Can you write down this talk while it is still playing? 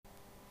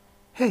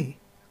Hey,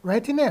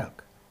 Writing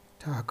Elk,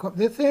 talk up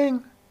the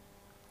thing.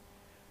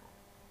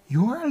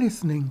 You are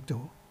listening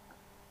to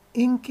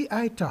Inky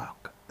I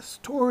Talk,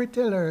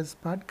 Storytellers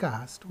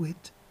Podcast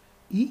with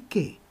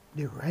EK,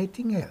 the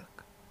Writing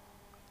Elk.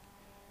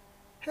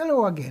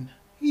 Hello again,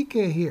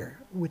 EK here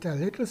with a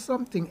little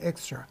something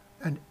extra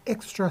and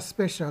extra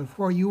special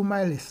for you,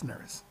 my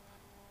listeners.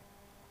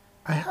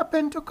 I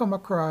happened to come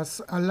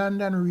across a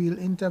London Reel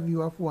interview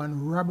of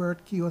one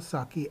Robert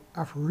Kiyosaki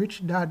of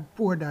Rich Dad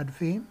Poor Dad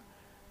fame,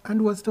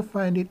 and was to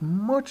find it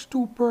much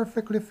too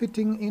perfectly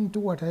fitting into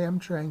what I am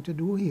trying to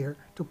do here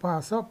to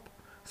pass up.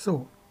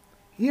 So,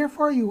 here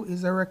for you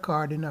is a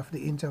recording of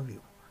the interview.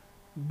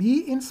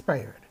 Be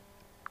inspired.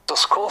 The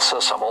school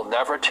system will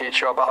never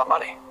teach you about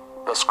money.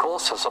 The school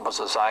system was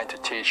designed to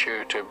teach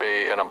you to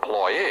be an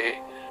employee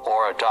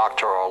or a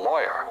doctor or a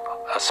lawyer,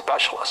 a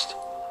specialist,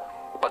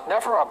 but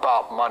never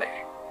about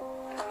money.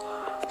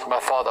 So my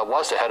father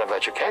was the head of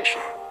education,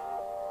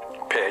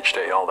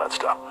 PhD, all that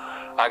stuff.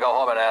 I go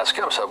home and ask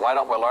him, said, why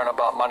don't we learn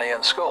about money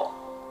in school?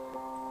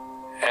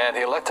 And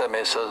he looked at me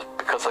and says,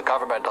 because the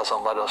government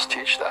doesn't let us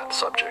teach that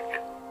subject.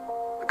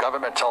 The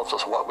government tells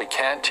us what we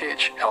can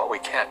teach and what we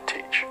can't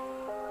teach.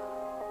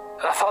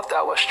 And I thought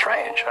that was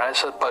strange. And I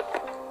said, but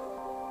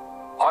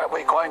aren't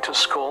we going to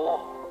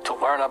school to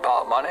learn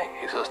about money?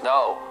 He says,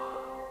 no,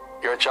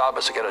 your job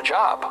is to get a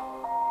job.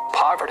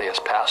 Poverty is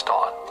passed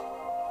on.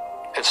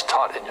 It's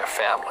taught in your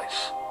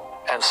families.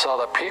 And so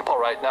the people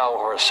right now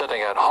who are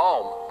sitting at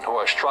home, who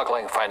are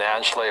struggling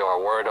financially or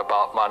worried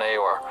about money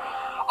or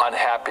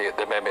unhappy,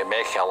 they may be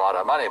making a lot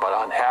of money, but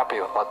unhappy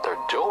with what they're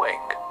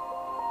doing,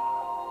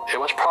 it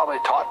was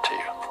probably taught to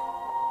you.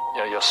 You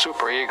know, your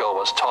superego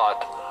was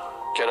taught,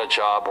 get a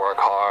job, work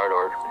hard,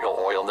 or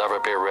you'll never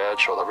be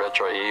rich, or the rich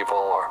are evil,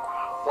 or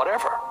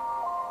whatever.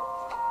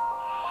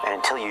 And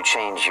until you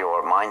change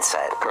your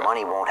mindset, Correct.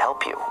 Money won't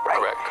help you, right?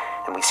 Correct.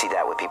 And we see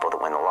that with people that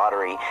win the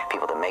lottery,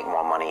 people that make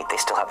more money, they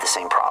still have the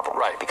same problem.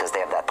 Right. Because they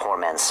have that poor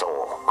man's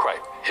soul. Right.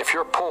 If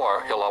you're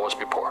poor, you'll always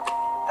be poor.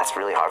 That's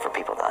really hard for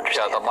people to Yeah,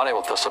 understand. the money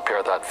will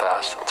disappear that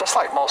fast. Just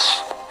like most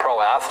pro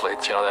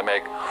athletes, they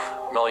make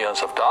millions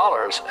of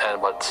dollars,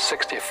 and 65%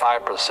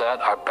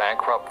 are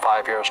bankrupt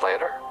 5 years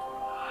later.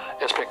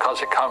 It's because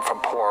they come from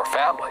poor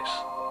families.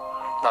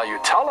 Now you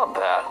tell them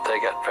that, they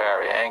get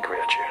very angry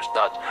at you.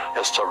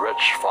 It's the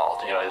rich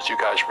fault. As you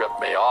guys ripped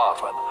me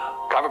off and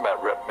government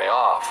ripped me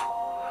off.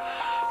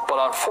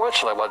 But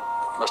unfortunately, what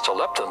Mr.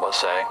 Lipton was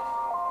saying,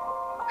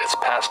 it's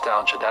passed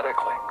down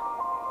genetically.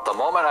 The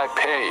moment I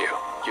pay you,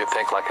 you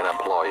think like an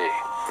employee.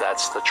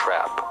 That's the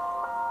trap.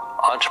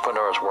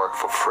 Entrepreneurs work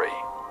for free.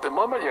 The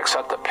moment you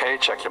accept a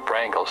paycheck, your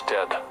brain goes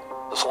dead.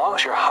 As long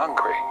as you're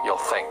hungry,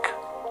 you'll think.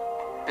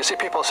 You see,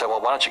 people say,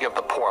 well, why don't you give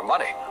the poor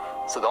money?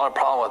 So the only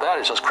problem with that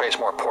is it just creates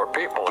more poor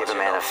people. Give a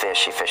man a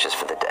fish, he fishes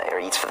for the day,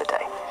 or eats for the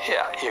day.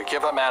 Yeah, you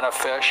give a man a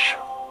fish,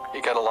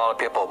 you get a lot of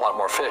people who want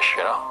more fish,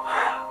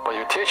 But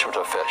you teach them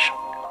to fish.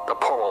 The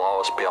poor will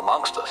always be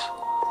amongst us,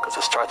 because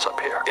it starts up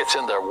here. It's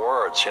in their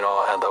words, and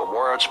the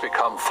words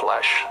become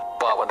flesh.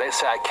 But when they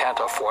say, I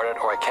can't afford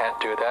it, or I can't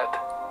do that,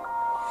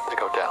 they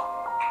go down.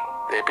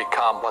 They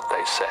become what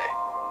they say.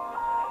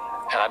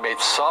 And I meet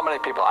so many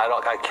people, I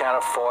can't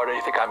afford it,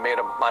 you think I'm made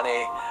of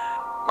money?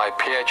 My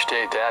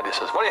PhD dad, he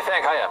says, what do you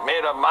think I am,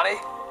 made of money?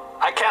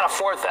 I can't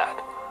afford that.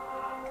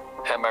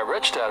 And my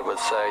rich dad would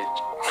say,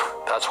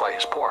 that's why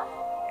he's poor.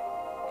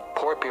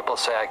 Poor people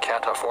say, I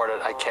can't afford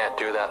it, I can't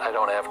do that, I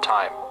don't have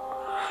time.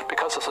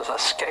 Because this is an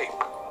escape.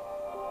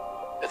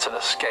 It's an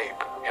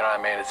escape. You know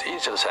what I mean? It's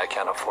easy to say, I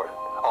can't afford it.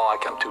 Oh,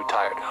 I'm too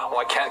tired. Oh,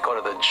 I can't go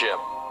to the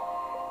gym.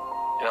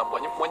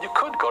 When you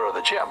could go to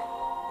the gym,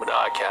 but no,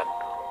 I can't.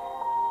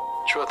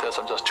 Truth is,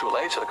 I'm just too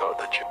lazy to go to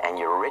the gym. And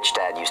your rich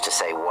dad used to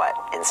say what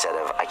instead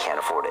of, I can't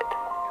afford it?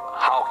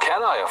 How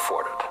can I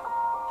afford it?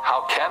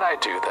 How can I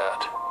do that?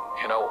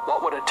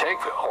 What would it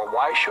take, or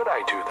why should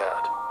I do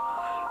that?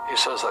 He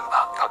says that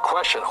a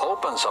question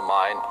opens the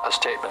mind, a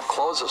statement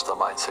closes the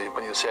mind. See,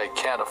 when you say, I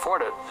can't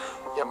afford it,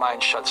 your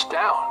mind shuts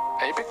down,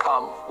 and you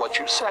become what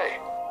you say.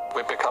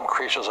 We become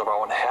creatures of our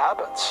own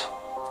habits.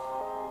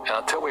 And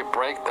until we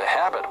break the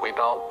habit, we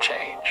don't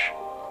change.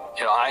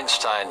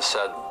 Einstein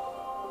said,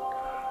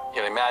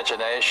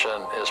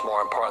 imagination is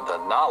more important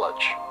than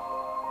knowledge,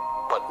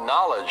 but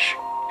knowledge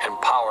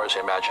empowers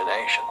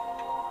imagination.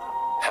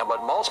 And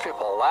what most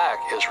people lack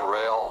is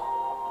real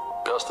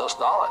business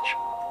knowledge,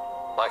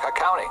 like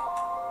accounting,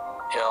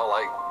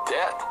 like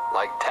debt,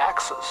 like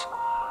taxes.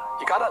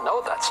 You got to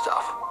know that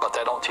stuff, but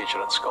they don't teach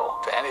it in school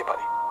to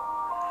anybody.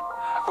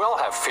 We all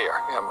have fear.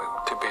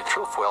 To be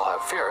truthful, we all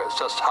have fear. It's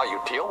just how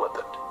you deal with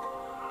it.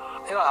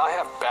 I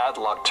have bad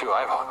luck too.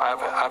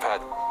 I've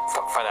had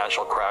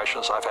financial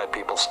crashes. I've had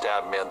people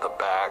stab me in the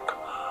back,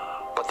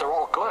 but they're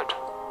all good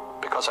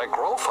because I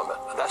grow from it.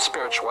 That's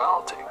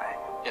spirituality.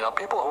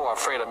 People who are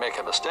afraid of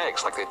making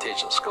mistakes, like they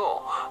teach in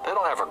school, they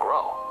don't ever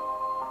grow.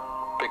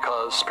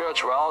 Because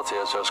spirituality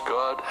is there's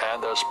good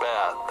and there's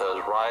bad,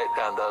 there's right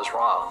and there's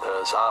wrong,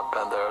 there's up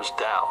and there's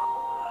down.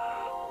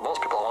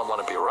 Most people only want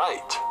to be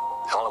right.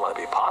 They only want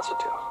to be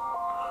positive.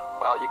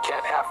 Well, you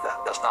can't have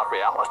that. That's not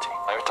reality.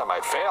 Every time I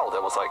failed,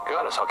 it was like,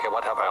 good. It's okay,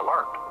 what have I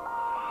learned?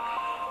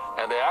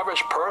 And the average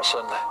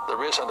person, the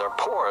reason they're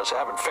poor is they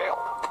haven't failed.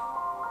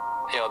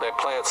 You know, they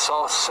play it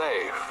so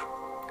safe.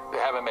 They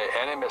haven't made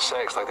any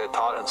mistakes like they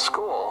taught in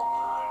school.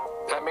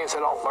 That means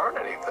they don't learn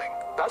anything.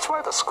 That's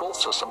why the school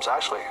system's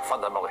actually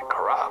fundamentally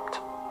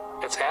corrupt.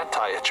 It's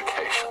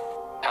anti-education.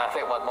 And I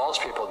think what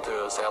most people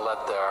do is they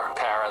let their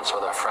parents or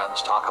their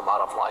friends talk them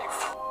out of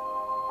life.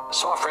 They're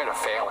so afraid of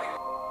failing.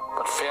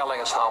 But failing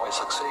is how we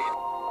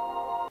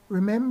succeed.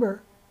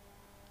 Remember,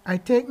 I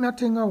take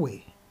nothing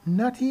away,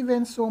 not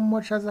even so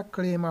much as a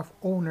claim of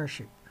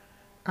ownership.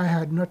 I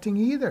had nothing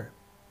either.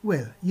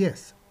 Well,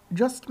 yes,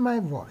 just my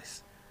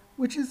voice,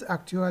 which is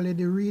actually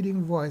the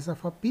reading voice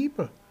of a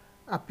people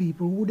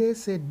who they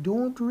say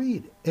don't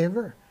read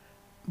ever,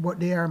 but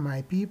they are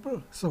my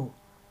people, so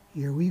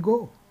here we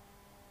go.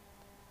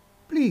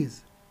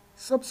 Please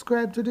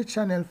subscribe to the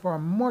channel for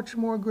much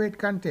more great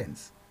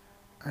contents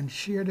and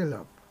share the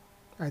love.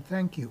 I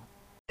thank you.